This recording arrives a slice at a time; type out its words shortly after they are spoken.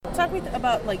talk to me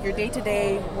about like your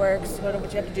day-to-day work, sort of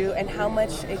what you have to do, and how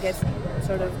much it gets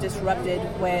sort of disrupted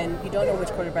when you don't know which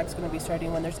quarterback's going to be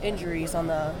starting, when there's injuries on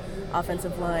the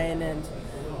offensive line, and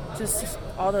just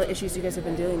all the issues you guys have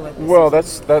been dealing with. Well,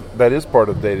 that is part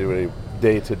of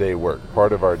day-to-day work.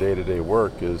 Part of our day-to-day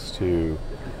work is to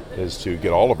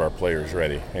get all of our players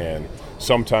ready, and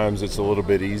sometimes it's a little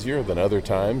bit easier than other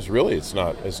times. Really, it's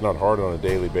not hard on a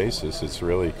daily basis. It's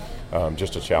really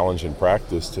just a challenge in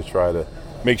practice to try to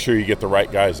make sure you get the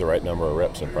right guys the right number of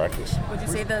reps in practice. Would you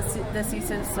say the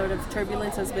season's sort of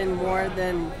turbulence has been more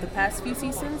than the past few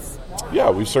seasons?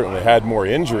 Yeah, we've certainly had more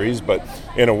injuries, but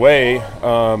in a way,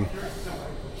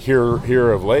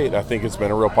 here of late, I think it's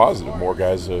been a real positive. More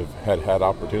guys have had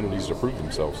opportunities to prove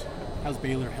themselves. How's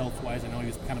Baylor health-wise? I know he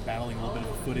was kind of battling a little bit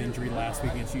of a foot injury last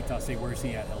week against Utah State. Where's he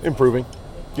at health-wise? Improving,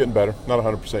 getting better. Not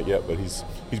 100% yet, but he's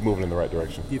moving in the right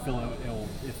direction. Do you feel it will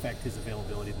affect his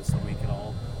availability this week at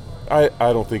all? I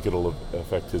don't think it'll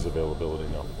affect his availability,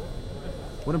 no.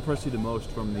 What impressed you the most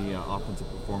from the offensive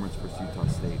performance versus Utah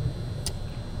State?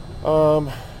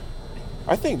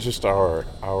 I think just our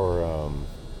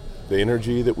the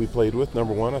energy that we played with.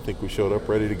 Number one, I think we showed up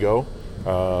ready to go.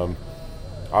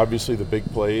 Obviously, the big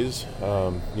plays.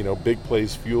 Big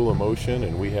plays fuel emotion,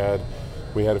 and we had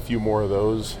a few more of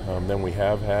those than we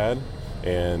have had,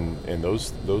 and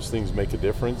those things make a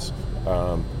difference.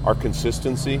 Our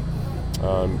consistency.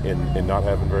 And not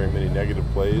having very many negative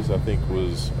plays, I think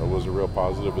was a real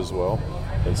positive as well.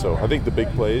 And so I think the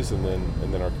big plays and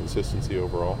then our consistency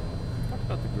overall. Talk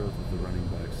about the growth of the running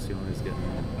backs. Siona's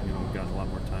gotten a lot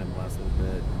more time the last little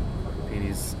bit.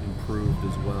 Rapini's improved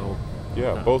as well.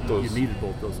 Yeah, both those. You needed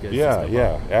both those guys.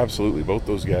 Yeah, absolutely. Both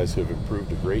those guys have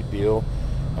improved a great deal.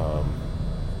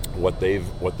 What they've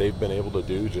been able to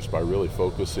do just by really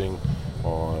focusing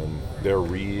on their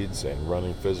reads and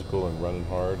running physical and running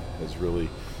hard has really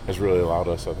allowed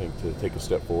us, I think, to take a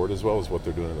step forward, as well as what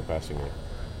they're doing in the passing game.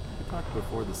 We talked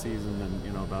before the season,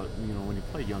 and about when you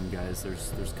play young guys,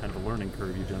 there's kind of a learning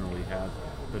curve you generally have.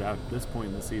 But at this point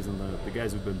in the season, the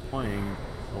guys who've been playing,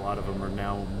 a lot of them are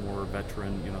now more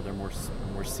veteran. They're more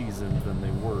seasoned than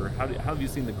they were. How have you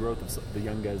seen the growth of the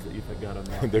young guys that you've got on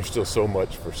there? There's still so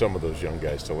much for some of those young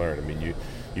guys to learn. I mean,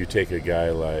 you take a guy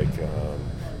like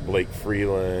Blake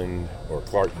Freeland or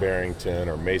Clark Barrington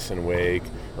or Mason Wake,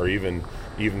 or even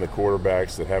the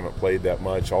quarterbacks that haven't played that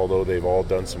much. Although they've all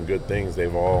done some good things,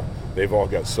 they've all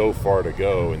got so far to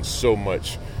go and so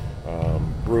much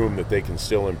room that they can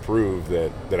still improve.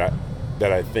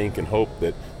 That I think and hope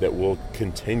that we'll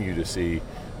continue to see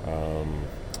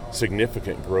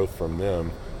significant growth from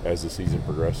them as the season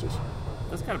progresses.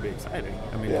 That's got to be exciting.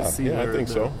 I mean, I think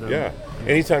so.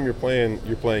 Anytime you're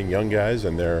playing young guys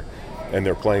and they're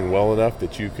playing well enough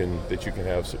that you can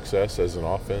have success as an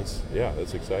offense,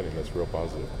 that's exciting. That's real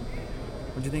positive.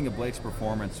 What do you think of Blake's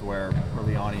performance, where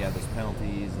early on he had those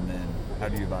penalties, and then how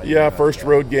do you evaluate? Yeah, first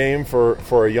road game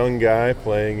for a young guy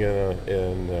playing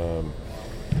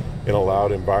in a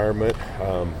loud environment.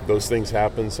 Those things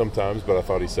happen sometimes, but I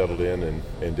thought he settled in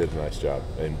and did a nice job,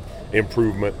 and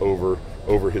improvement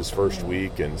over his first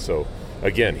week. And so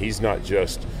again, he's not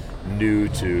just new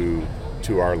to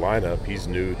our lineup, he's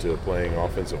new to playing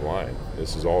offensive line.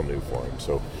 This is all new for him,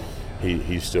 so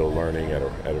he's still learning at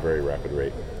a very rapid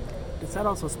rate. Does that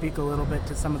also speak a little bit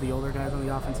to some of the older guys on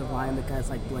the offensive line, the guys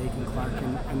like Blake and Clark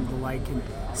and the like, can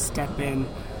step in,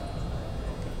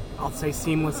 I'll say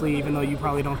seamlessly, even though you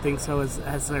probably don't think so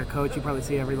as their coach? You probably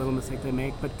see every little mistake they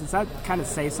make. But does that kind of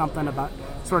say something about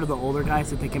sort of the older guys,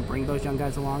 that they can bring those young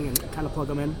guys along and kind of plug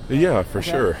them in? Yeah, for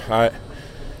sure.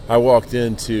 I walked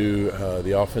into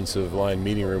the offensive line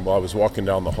meeting room while I was walking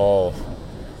down the hall,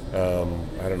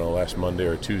 last Monday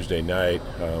or Tuesday night,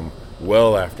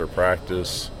 well after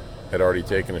practice. Had already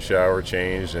taken a shower,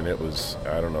 changed, and it was,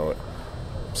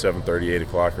 7:30, 8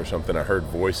 o'clock or something. I heard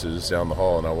voices down the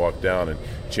hall, and I walked down, and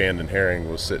Chandon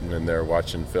Herring was sitting in there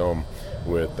watching film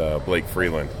with Blake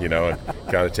Freeland, and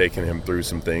kind of taking him through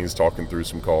some things, talking through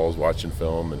some calls, watching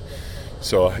film. And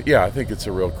so, I think it's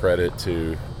a real credit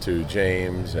to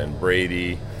James and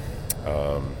Brady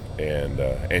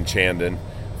and Chandon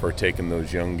for taking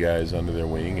those young guys under their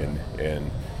wing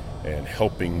and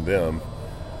helping them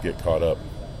get caught up.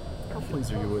 How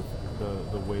pleased are you with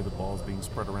the way the ball is being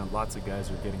spread around? Lots of guys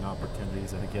are getting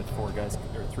opportunities. I think you had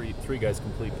three guys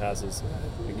complete passes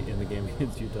in the game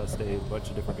against Utah State. A bunch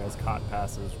of different guys caught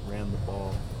passes, ran the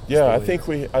ball. Yeah, I think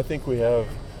we have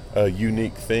a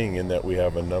unique thing in that we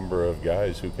have a number of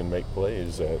guys who can make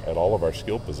plays at all of our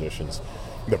skill positions.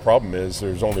 The problem is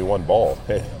there's only one ball,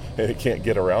 and it can't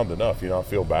get around enough. I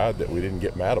feel bad that we didn't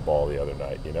get Matt a ball the other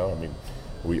night.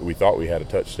 we thought we had a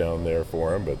touchdown there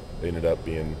for him, but ended up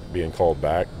being called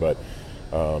back. But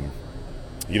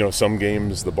some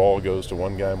games the ball goes to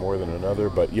one guy more than another.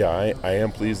 But yeah, I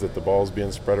am pleased that the ball's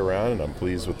being spread around, and I'm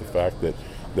pleased with the fact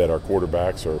that our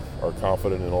quarterbacks are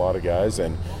confident in a lot of guys,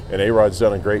 and A-Rod's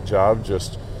done a great job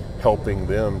just helping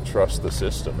them trust the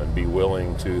system and be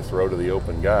willing to throw to the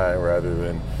open guy rather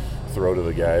than throw to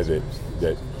the guy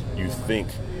that you think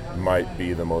might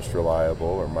be the most reliable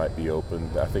or might be open.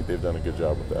 I think they've done a good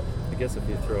job with that. I guess if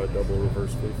you throw a double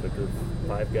reverse flea flicker,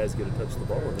 5 guys get to touch the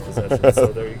ball in the possession, so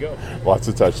there you go. Lots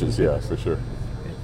of touches, yeah, for sure.